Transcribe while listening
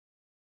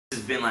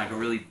has been like a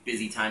really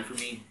busy time for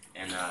me,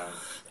 and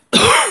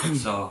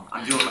so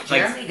I'm doing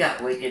Jeremy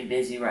got wicked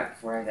busy right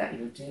before I got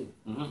here too,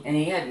 and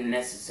he hadn't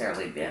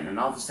necessarily been, and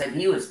all of a sudden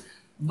he was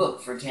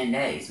booked for 10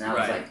 days, and I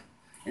was like,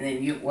 and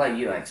then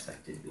you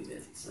expected to be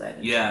busy, so that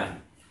is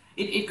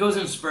It goes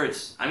in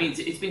spurts. I mean,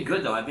 it's been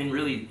good though. I've been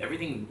really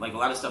everything like a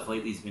lot of stuff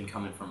lately has been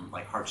coming from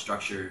like heart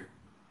structure.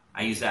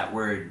 I use that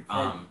word.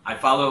 I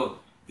follow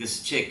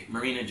this chick,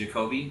 Marina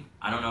Jacoby.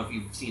 I don't know if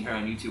you've seen her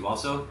on YouTube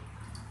also.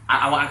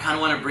 I kind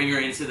of want to bring her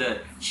into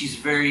she's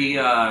very,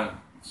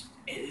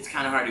 it's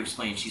kind of hard to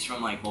explain. She's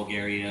from like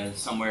Bulgaria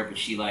somewhere, but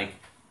she like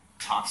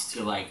talks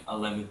to like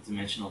 11th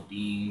dimensional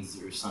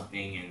beings or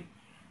something.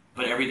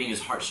 But everything is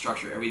heart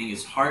structure. Everything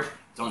is heart.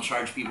 Don't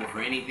charge people for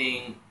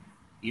anything.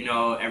 You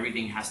know,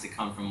 everything has to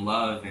come from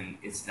love. And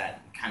it's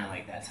that kind of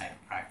like that type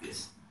of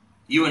practice.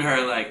 You and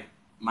her are like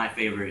my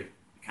favorite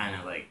kind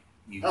of like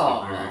YouTuber.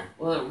 Oh,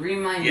 well,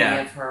 remind me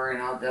of her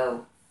and I'll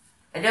go.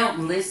 I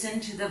don't listen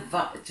to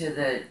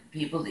the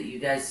people that you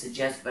guys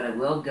suggest, but I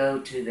will go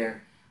to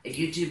their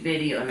YouTube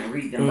video and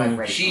read them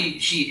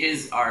vibrations. She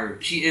just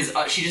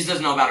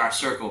doesn't know about our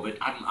circle, but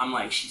I'm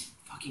like, she's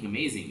fucking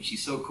amazing.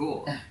 She's so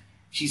cool.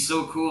 She's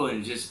so cool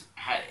and just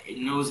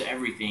knows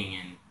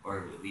everything,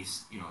 or at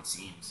least it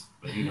seems.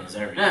 But he knows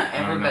everything.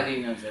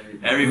 Everybody knows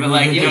everything. Everybody,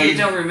 like you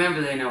don't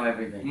remember they know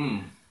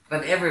everything,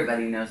 but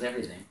everybody knows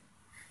everything.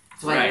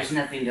 That's why there's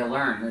nothing to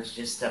learn. There's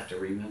just stuff to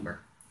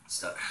remember.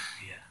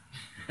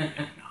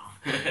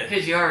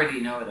 Because you already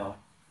know it all.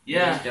 You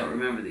just don't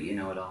remember that you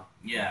know it all.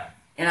 Yeah.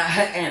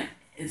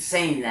 And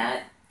saying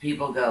that,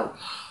 people go,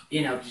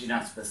 because you're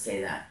not supposed to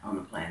say that on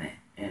the planet.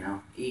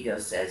 Ego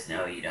says,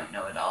 no, you don't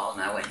know it all.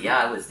 And I went, yeah,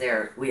 I was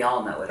there. We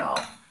all know it all.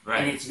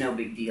 Right. And it's no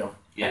big deal.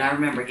 Yeah. And I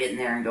remember getting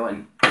there and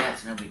going, yeah,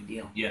 it's no big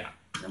deal. Yeah.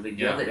 No big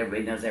deal that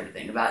everybody knows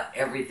everything about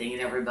everything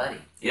and everybody.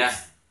 Yeah.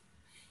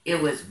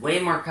 It was way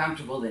more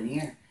comfortable than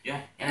here. Yeah.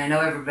 And I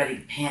know everybody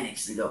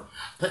panics and go,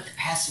 put the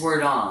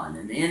password on.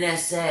 And the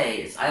NSA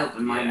is, I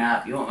open mine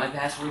up. You want my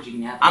password? You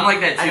can have it. I'm like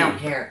that too. I don't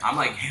care. I'm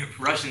like,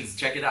 Russians,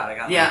 check it out. I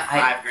got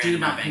like $5,000 in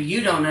my bank.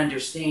 You don't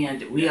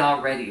understand. We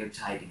already are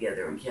tied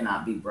together and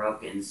cannot be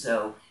broken.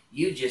 So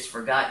you just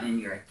forgotten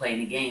and you're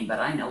playing a game, but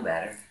I know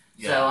better.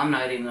 Yeah. So I'm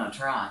not even going to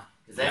try.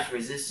 Because that's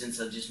resistance.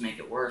 Will just make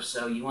it worse.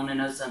 So you want to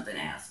know something,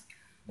 ask.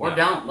 Or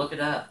don't. Look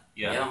it up.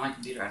 Yeah. Get on my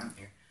computer. I don't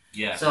care.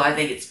 Yeah. So I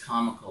think it's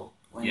comical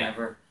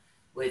whenever...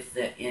 with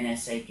the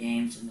NSA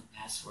games and the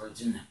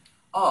passwords and the...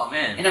 Oh,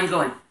 man. And I'm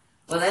going,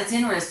 well, that's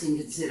interesting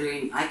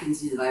considering I can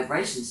see the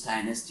vibrations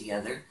tying us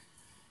together.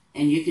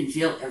 And you can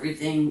feel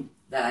everything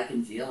that I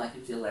can feel. I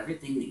can feel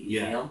everything that you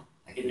feel.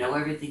 I can know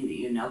everything that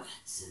you know.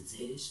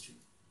 Sense8 is true.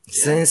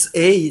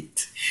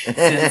 Sense8.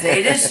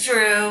 Sense8 is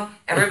true.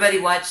 Everybody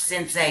watch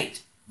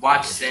Sense8.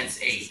 Watch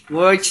Sense8.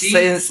 Watch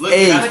Sense8. Look,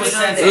 that's what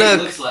Sense8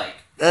 looks like.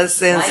 That's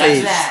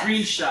Sense8. That's a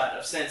screenshot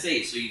of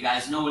Sense8, so you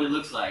guys know what it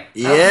looks like.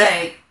 Yeah.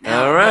 Okay.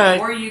 Now, all right.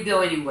 Before you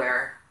go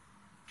anywhere,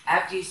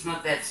 after you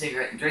smoke that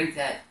cigarette and drink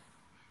that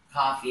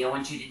coffee, I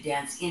want you to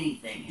dance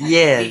anything.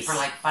 Yes. Be for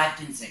like 5,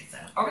 10 seconds.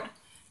 Okay.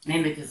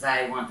 Mainly because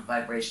I want the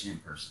vibration in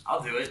person.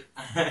 I'll do it.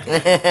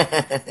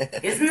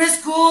 Isn't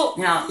this cool?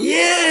 Now,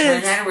 yes.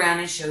 Turn that around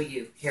and show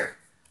you. Here.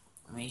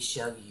 Let me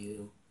show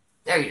you.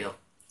 There you go.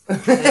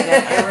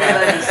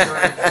 Everybody's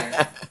sort of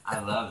here. I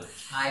love it.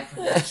 High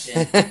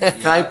production.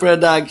 High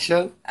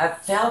production. I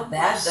felt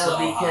bad though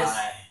because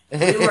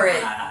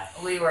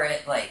we were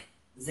at like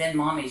Zen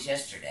Mommy's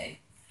yesterday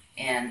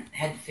and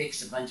had to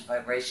fix a bunch of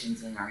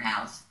vibrations in our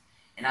house.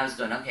 And I was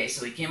going, okay,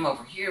 so we came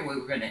over here.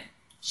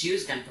 She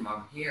was gonna come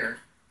over here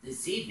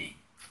this evening.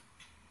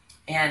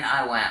 And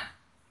I went,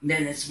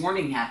 then this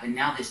morning happened.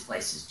 Now this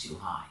place is too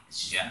high.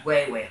 It's just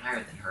way, way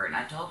higher than her. And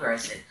I told her, I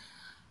said,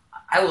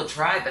 I will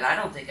try, but I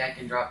don't think I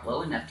can drop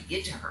low enough to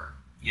get to her.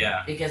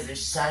 Yeah. Because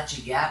there's such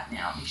a gap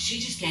now. She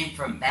just came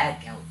from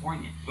bad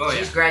California. Oh,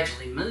 She's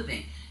gradually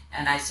moving.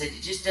 And I said,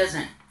 it just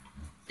doesn't,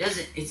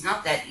 it's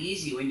not that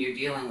easy when you're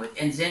dealing with,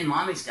 and Zen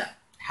Mommy's got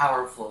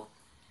powerful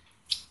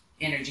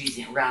energies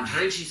around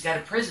her. And she's got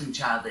a prism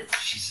child that's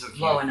so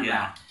blowing them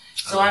out.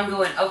 So I'm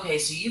going, okay,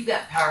 so you've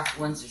got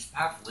powerful ones, there's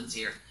powerful ones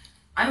here.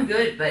 I'm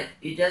good, but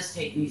it does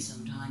take me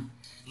some time.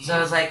 So I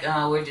was like,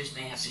 oh, we just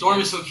may have to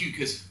Storm is so cute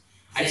because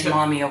I took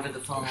Mommy over the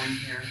phone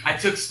here. I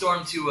took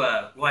Storm to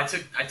I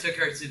took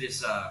her to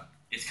this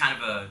it's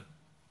kind of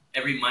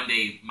every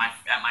Monday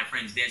at my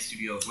friend's dance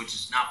studio, which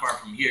is not far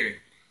from here.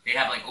 They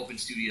have like open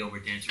studio where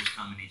dancers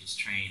come and they just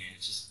train, and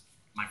it's just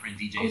my friend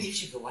DJs. Oh, you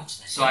should go watch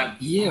that. So right?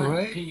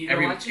 Can you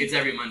go watch it? It's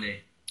every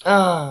Monday.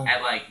 Oh.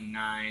 At like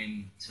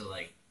 9 to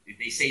like,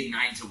 they say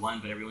 9 to 1,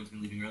 but everyone's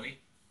been leaving early.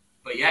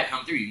 But yeah,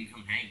 come through. You can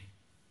come hang.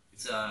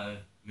 It's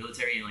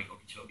military in like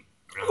Okeechobee.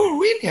 Oh,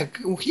 really?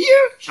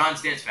 Here?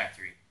 Sean's Dance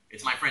Factory.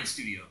 It's my friend's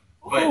studio.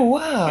 But, oh,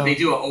 wow. But they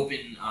do an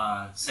open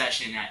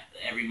session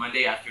every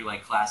Monday after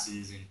like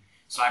classes, and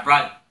so I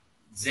brought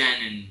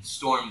Zen and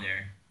Storm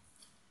there.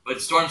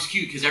 But Storm's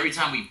cute because every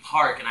time we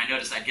park, and I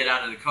notice I get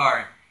out of the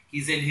car,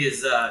 he's in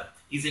his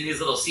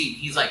little seat.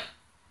 And he's like,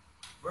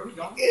 "Where are we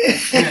going?"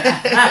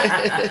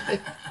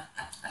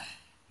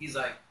 He's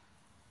like,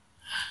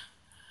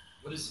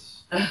 "What is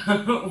this?"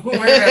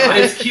 But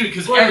it's cute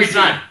because every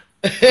time,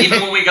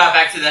 even when we got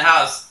back to the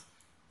house,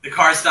 the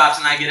car stops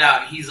and I get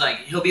out and he's like,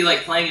 he'll be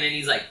like playing and then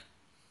he's like,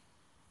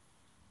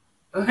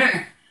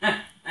 and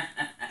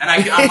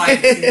I'm like,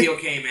 it's gonna be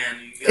okay, man.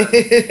 You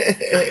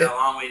got a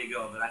long way to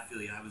go, but I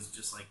feel you. I was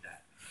just like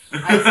that.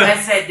 I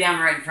sat down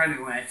right in front of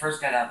me when I first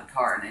got out of the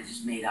car, and I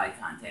just made eye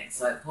contact.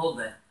 So I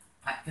pulled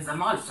because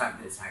I'm always talking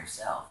to this higher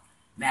self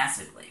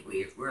massively.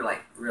 We're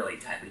like really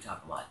tight. We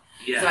talk a lot.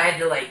 Yeah. So I had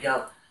to like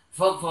go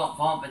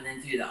bump, and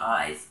then through the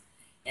eyes.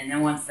 And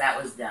then once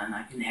that was done,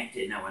 I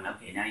connected, and I went,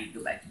 okay, now you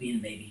go back to being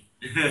a baby.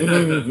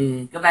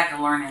 Go back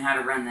to learning how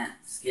to run that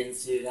skin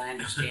suit. I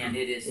understand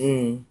it is.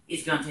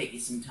 It's gonna take you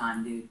some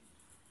time, dude.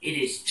 It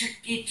is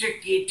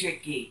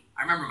tricky.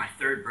 I remember my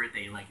 3rd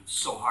birthday, like it was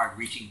so hard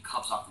reaching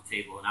cups off the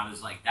table, and I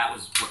was like, that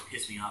was what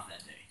pissed me off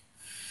that day.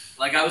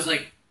 Like I was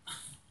like,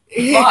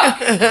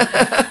 fuck.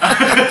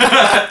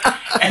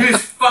 And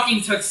this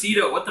fucking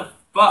tuxedo, what the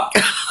fuck?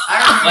 I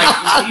remember,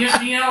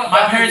 like, you know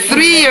my parents.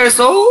 3 years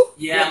old?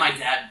 Yeah, my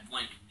dad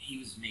went. He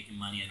was making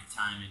money at the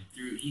time, and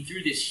he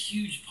threw this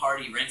huge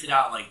party, rented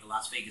out like the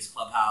Las Vegas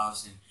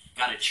clubhouse, and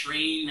got a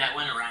train that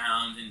went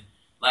around, and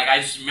like I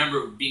just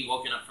remember being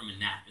woken up from a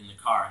nap in the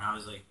car, and I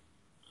was like,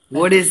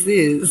 "What is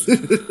this?"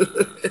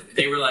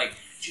 They were like,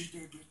 "It's your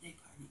 3rd birthday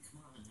party.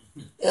 Come on."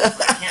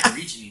 I can't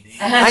reach anything.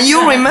 And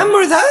you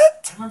remember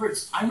that?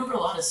 I remember a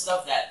lot of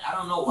stuff that I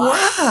don't know why.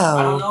 Wow.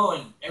 I don't know,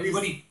 and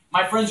everybody,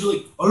 my friends were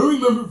like, I don't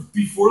remember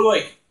before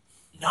like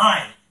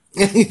 9.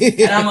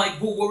 And I'm like,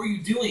 well, what were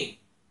you doing?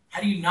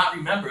 How do you not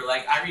remember?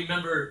 Like, I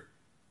remember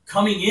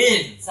coming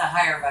in. It's a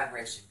higher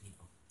vibration,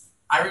 people.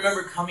 I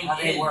remember coming How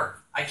in. they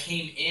work. I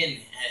came in,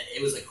 and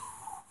it was like.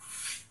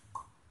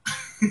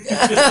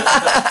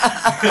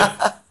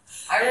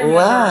 I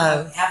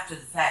remember after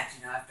the fact,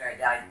 after I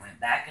died and went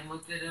back and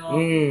looked at it all,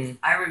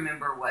 I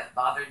remember what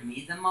bothered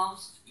me the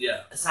most,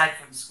 aside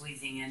from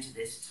squeezing into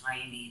this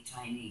tiny,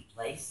 tiny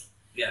place,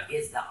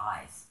 is the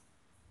eyes.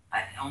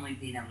 Only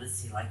being able to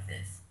see like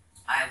this.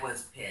 I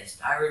was pissed.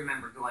 I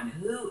remember going,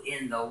 who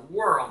in the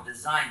world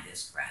designed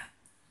this crap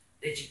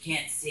that you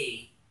can't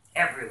see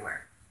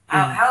everywhere?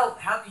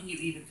 How can you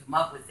even come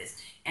up with this?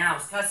 And I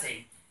was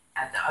cussing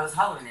I was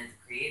hollering at the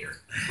creator,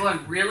 going,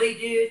 really,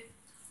 dude?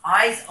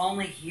 Eyes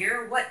only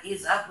here? What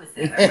is up with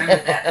that? I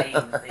remember that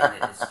being the thing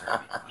that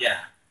disturbed me. Yeah.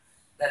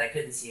 That I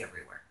couldn't see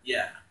everywhere.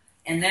 Yeah.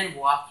 And then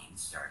walking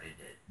started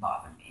to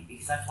bother me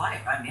because I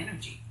fly, I'm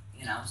energy,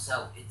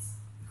 so it's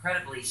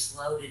incredibly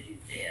slow to do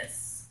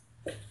this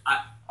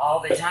all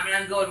the time. And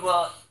I'm going,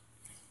 well,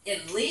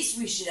 at least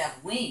we should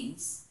have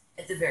wings.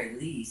 At the very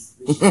least,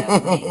 we should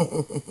have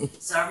wings.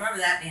 So I remember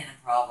that being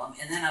a problem.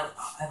 And then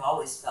I've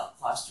always felt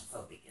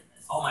claustrophobic in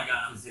this. Oh my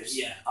God.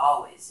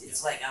 Always.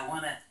 It's like I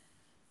want to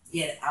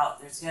get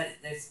out.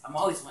 I'm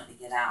always wanting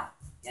to get out.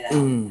 Get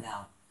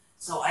out.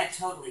 So I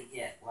totally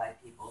get why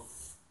people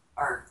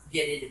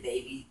get into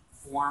baby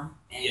form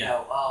and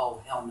go,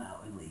 oh, hell no,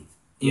 and leave.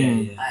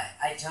 Yeah.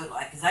 I totally,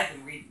 because I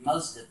can read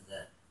most of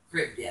the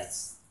crib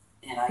deaths,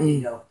 and I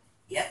can go,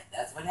 yep,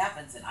 that's what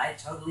happens, and I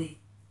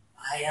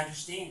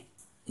understand.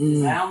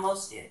 Because I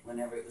almost did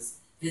whenever it was,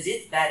 because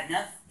it's bad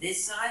enough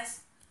this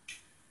size,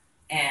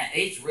 and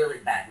it's really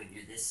bad when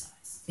you're this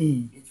size.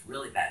 It's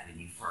really bad when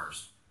you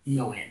first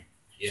go in.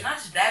 Yeah. It's not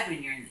as bad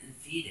when you're in the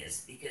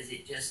fetus because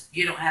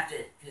you don't have to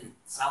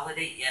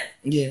consolidate yet.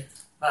 Yeah.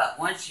 But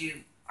once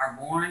you are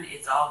born,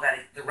 it's all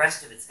the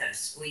rest of it's got to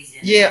squeeze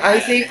in. Yeah,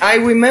 I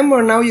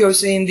remember now you're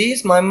saying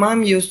this. My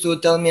mom used to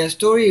tell me a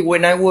story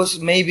when I was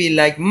maybe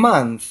like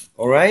month,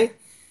 all right?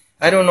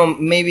 I don't know,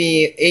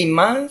 maybe 8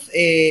 months.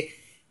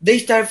 They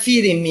start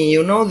feeding me,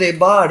 the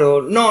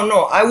bottle.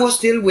 No, I was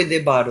still with the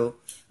bottle.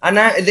 And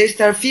they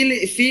start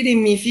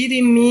feeding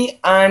me,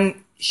 and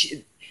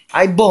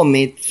I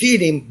vomit,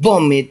 feeding,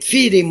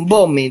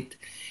 vomit.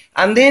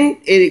 And then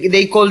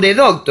they call the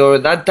doctor.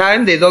 That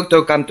time the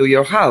doctor come to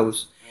your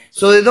house.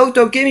 So the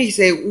doctor came, he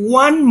said,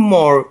 1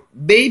 more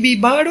baby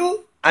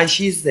bottle and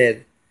she's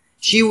dead.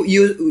 She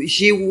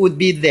would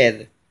be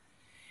dead.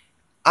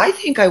 I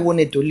think I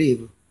wanted to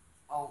leave.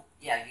 Oh,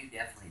 yeah, you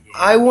definitely did.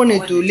 I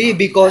wanted to leave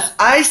because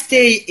I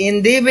stayed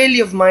in the belly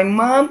of my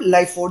mom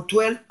like for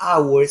 12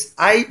 hours.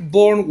 I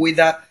born with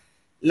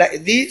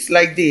like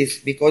this,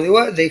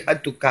 because they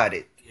had to cut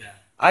it.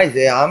 I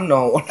say, I'm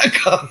not want to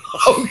come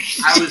out.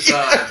 That's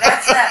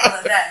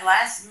that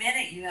last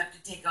minute. You have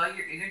to take all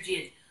your energy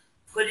and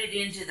put it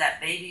into that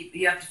baby.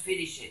 You have to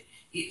finish it.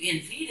 In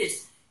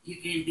fetus, you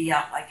can be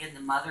out like in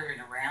the mother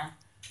and around.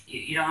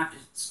 You don't have to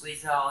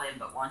squeeze it all in,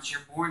 but once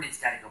you're born, it's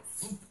got to go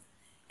whoop,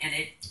 and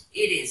it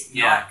is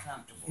not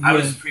comfortable. I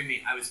was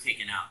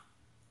taken out.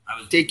 I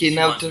was taken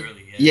out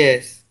early.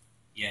 Yes.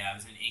 Yeah, I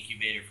was in an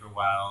incubator for a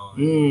while.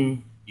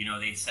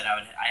 They said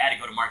I had to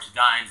go to March of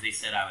Dimes. They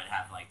said I would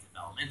have like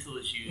developmental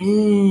issues.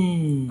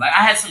 Like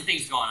I had some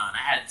things going on. I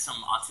had some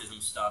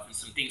autism stuff and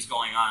some things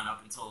going on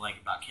up until like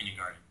about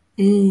kindergarten.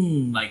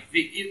 Like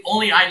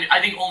I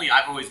think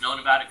I've always known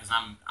about it because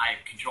I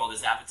control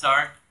this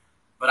avatar,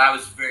 but I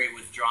was very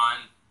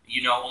withdrawn.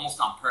 Almost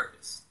on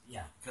purpose.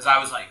 Yeah. Because I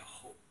was like,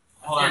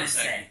 hold on a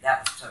second.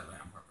 That was totally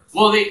on purpose.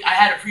 Well, I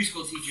had a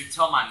preschool teacher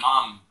tell my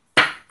mom.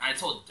 I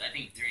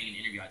think during an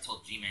interview, I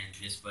told G-Man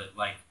this, but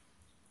like,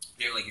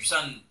 they were like, your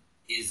son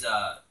is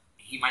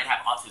he might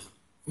have autism.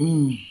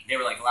 They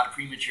were like, a lot of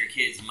premature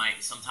kids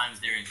sometimes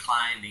they're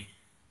inclined. And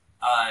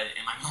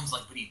my mom's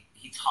like, but he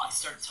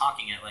started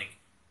talking at like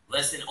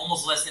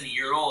almost less than a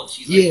year old.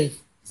 She's like,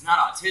 he's not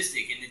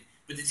autistic,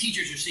 but the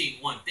teachers are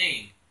seeing one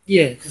thing.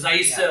 Yeah. Because I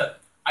used to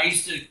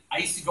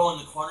go in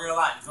the corner a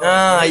lot.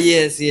 And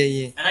yes.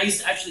 And I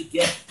used to actually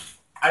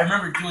I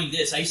remember doing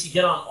this. I used to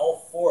get on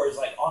all fours,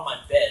 like on my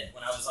bed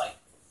when I was like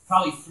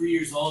probably 3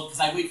 years old, because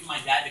I wait for my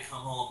dad to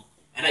come home,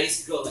 and I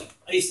used to go like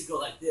this.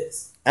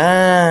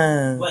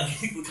 Like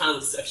it kind of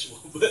looks sexual,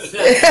 but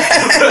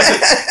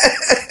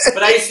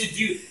but I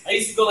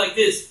used to go like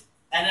this,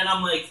 and then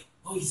I'm like,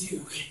 oh, he's here,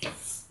 okay.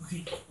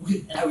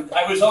 And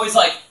I was always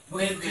like,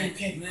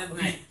 okay.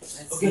 Movement.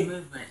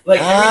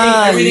 Like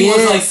everything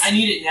was like, I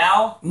need it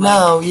now.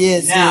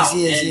 Yes.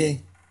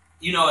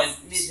 You know, and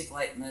music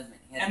like movement.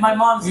 And my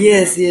mom's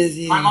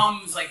my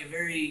mom's like a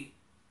very,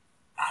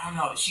 I don't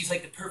know, she's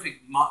like the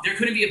perfect mom. There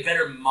couldn't be a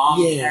better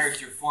mom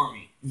character for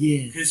me.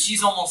 Yeah. Because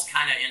she's almost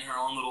kind of in her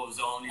own little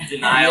zone in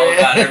denial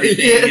about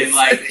everything. And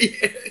like,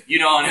 you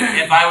know, and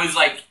if I was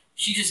like,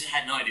 she just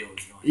had no idea what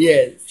was going on.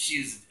 Yes.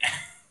 She's...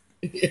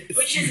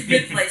 Which is a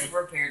good place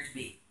for a parent to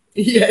be.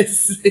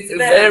 Yes. It's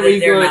very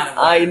good.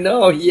 I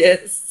know,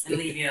 yes. And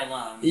leave you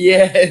alone.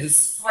 Yes.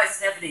 That's why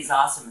Stephanie's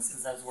awesome, is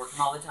because I was working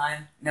all the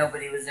time.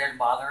 Nobody was there to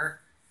bother her.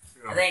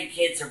 I think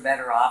kids are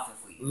better off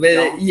if we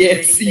don't do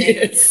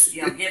anything. Just,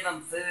 you know, give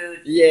them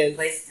food,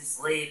 place to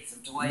sleep,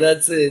 some toys.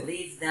 That's it.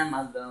 Leave them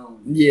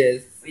alone.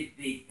 Yes.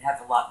 We'd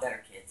have a lot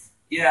better kids.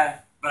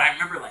 Yeah, but I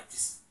remember like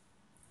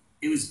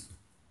it was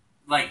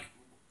like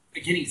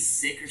getting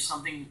sick or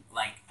something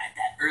like at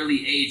that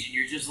early age, and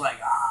you're just like,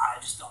 I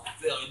just don't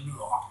feel it.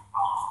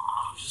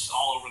 Just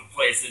all over the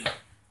place, and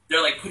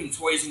they're like putting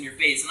toys in your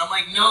face, and I'm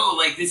like, no,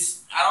 like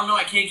this, I don't know,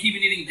 I can't keep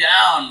anything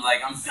down,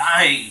 like I'm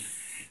dying.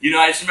 You know,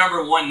 I just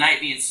remember one night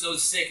being so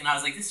sick, and I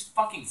was like, this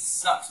fucking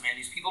sucks, man.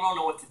 These people don't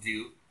know what to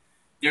do.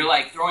 They're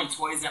like throwing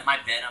toys at my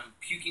bed. I'm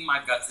puking my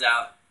guts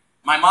out.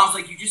 My mom's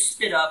like, you just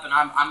spit up, and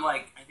I'm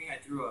like, I think I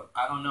threw up.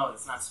 I don't know.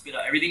 It's not spit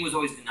up. Everything was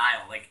always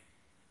denial. Like,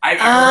 I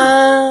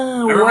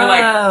remember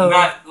like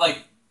not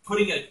like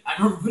I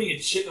remember putting a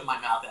chip in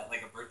my mouth at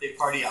like a birthday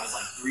party. I was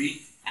like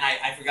 3, and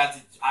I forgot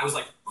to. I was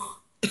like,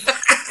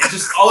 and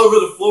just all over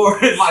the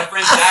floor. And my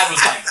friend's dad was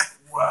like,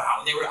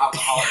 wow, they were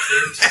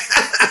alcoholics.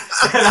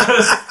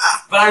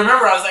 But I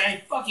remember I was like,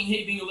 I fucking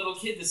hate being a little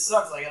kid. This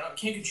sucks. Like, I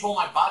can't control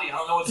my body. I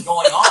don't know what's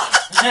going on.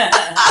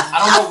 I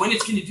don't know when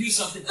it's gonna do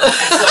something.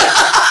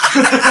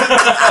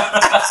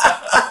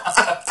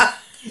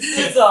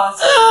 It's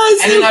awesome.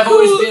 And then I've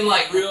always been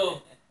like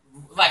real.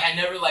 Like, I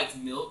never liked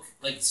milk.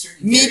 Like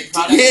certain dairy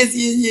products.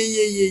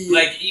 Yes.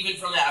 Like, even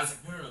from that, I was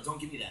like, no, don't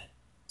give me that.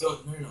 No,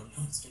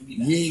 it's gonna be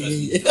bad. Trust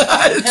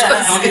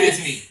me. Don't give it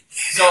to me.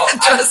 So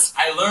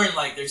I learned,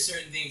 like, there's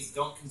certain things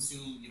don't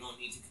consume. You don't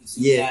need to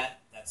consume that.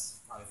 That's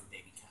probably for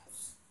baby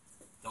calves.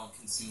 Don't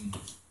consume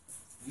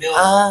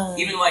milk.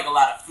 Even like a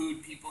lot of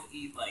food people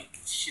eat, like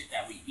shit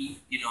that we eat,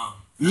 you know.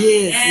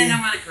 And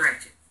I'm gonna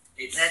correct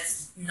you.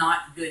 That's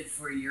not good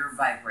for your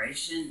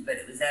vibration, but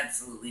it was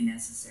absolutely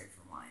necessary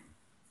for mine.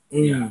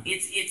 Yeah.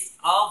 It's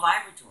all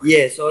vibratory.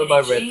 Yes, all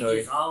vibratory. It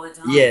changes all the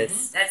time.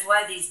 Yes. That's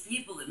why these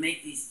people that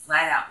make these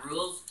flat out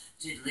rules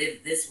to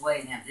live this way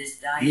and have this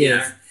diet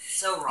are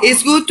so wrong.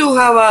 It's good to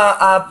have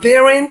a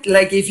parent,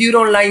 like if you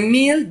don't like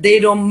milk, they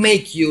don't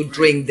make you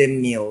drink the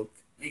milk.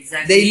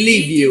 Exactly. They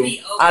leave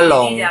you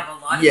alone. You need to have a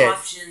lot of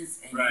options,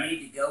 and you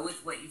need to go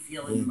with what you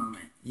feel in the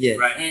moment. Yes.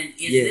 Right. And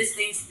if this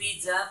thing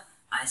speeds up,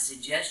 I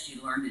suggest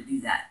you learn to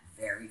do that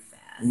very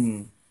fast.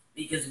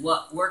 Because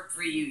what worked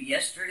for you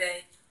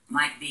yesterday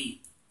might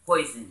be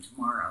poison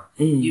tomorrow.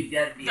 You've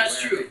got to be That's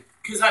aware true. of it.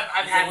 Because I've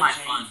had my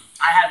fun.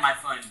 I had my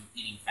fun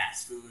eating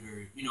fast food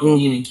or, you know,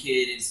 being a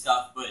kid and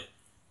stuff.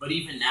 But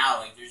even now,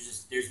 like,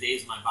 there's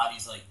days my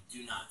body's like,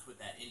 do not put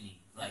that in me.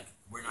 Like,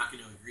 we're not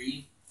going to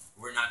agree.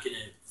 We're not going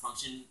to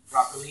function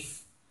properly.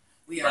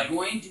 We are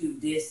going to do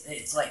this.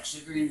 It's like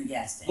sugar in the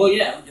gas tank. Well,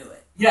 yeah. Don't do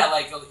it. Yeah,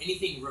 like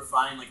anything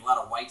refined, like a lot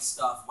of white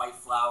stuff, white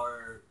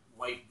flour,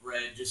 white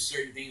bread, just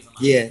certain things. I'm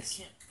like, I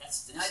can't.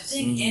 I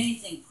think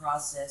anything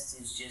processed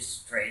is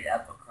just straight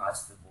up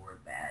across the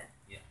board bad.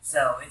 Yeah.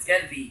 So it's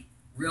got to be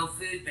real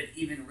food, but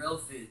even real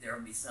food, there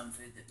will be some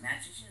food that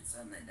matches you and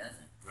some that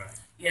doesn't. Right.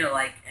 You know,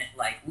 like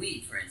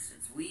weed, for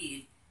instance.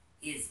 Weed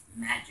is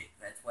magic.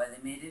 That's why they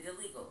made it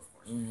illegal, of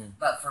course.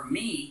 But for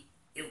me,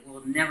 it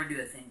will never do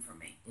a thing for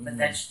me. But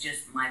that's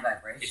just my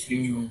vibration. It's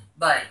neutral.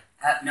 But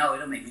no,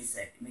 it'll make me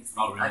sick. It makes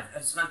me. Oh, really?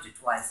 I've smoked it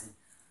twice, and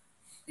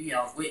you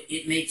know,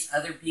 it makes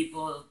other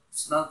people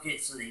smoke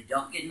it so they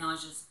don't get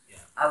nauseous. Yeah.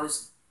 I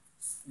was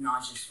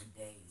nauseous for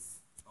days.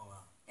 Oh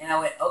wow. And I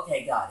went,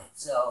 okay, got it.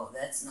 So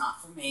that's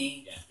not for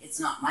me. Yeah. It's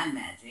not my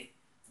magic,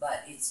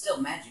 but it's still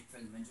magic for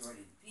the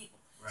majority of the people.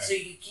 Right. So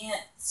you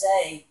can't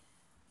say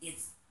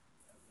it's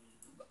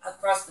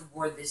across the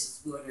board. This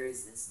is good or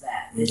is this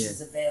that? This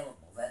is available.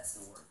 That's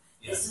the word.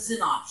 Yeah. This is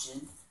an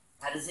option.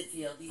 How does it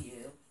feel to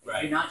you?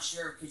 If you're not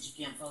sure because you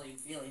can't follow your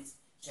feelings,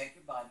 check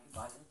your body.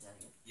 Your body will tell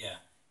you. Yeah.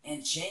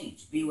 And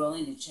change. Be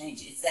willing to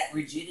change. It's that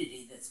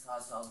rigidity that's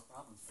caused all the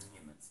problems for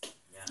humans.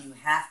 Yeah. You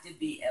have to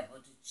be able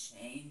to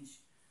change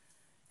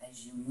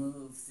as you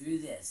move through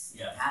this.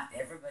 You have to,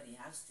 everybody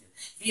has to.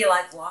 Be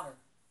like water.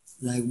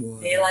 Like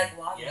water. Be like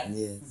water. Yeah.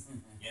 Yes.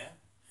 Yeah.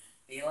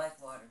 Be like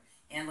water.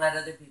 And let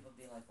other people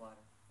be like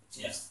water.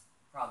 Which is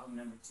problem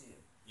number 2.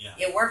 Yeah.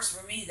 It works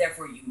for me,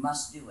 therefore you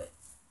must do it.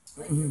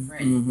 Like your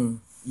friend. Mm-hmm.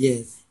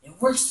 Yes. It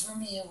works for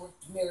me, it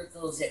worked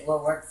miracles, it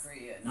will work for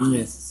you. Not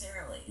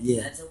necessarily.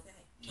 Yeah. That's okay.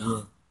 No.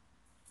 Yeah.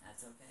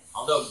 That's okay.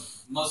 Although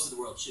most of the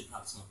world should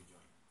probably smoke a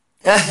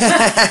joint.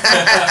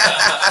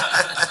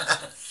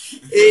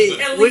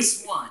 At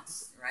least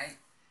once, right?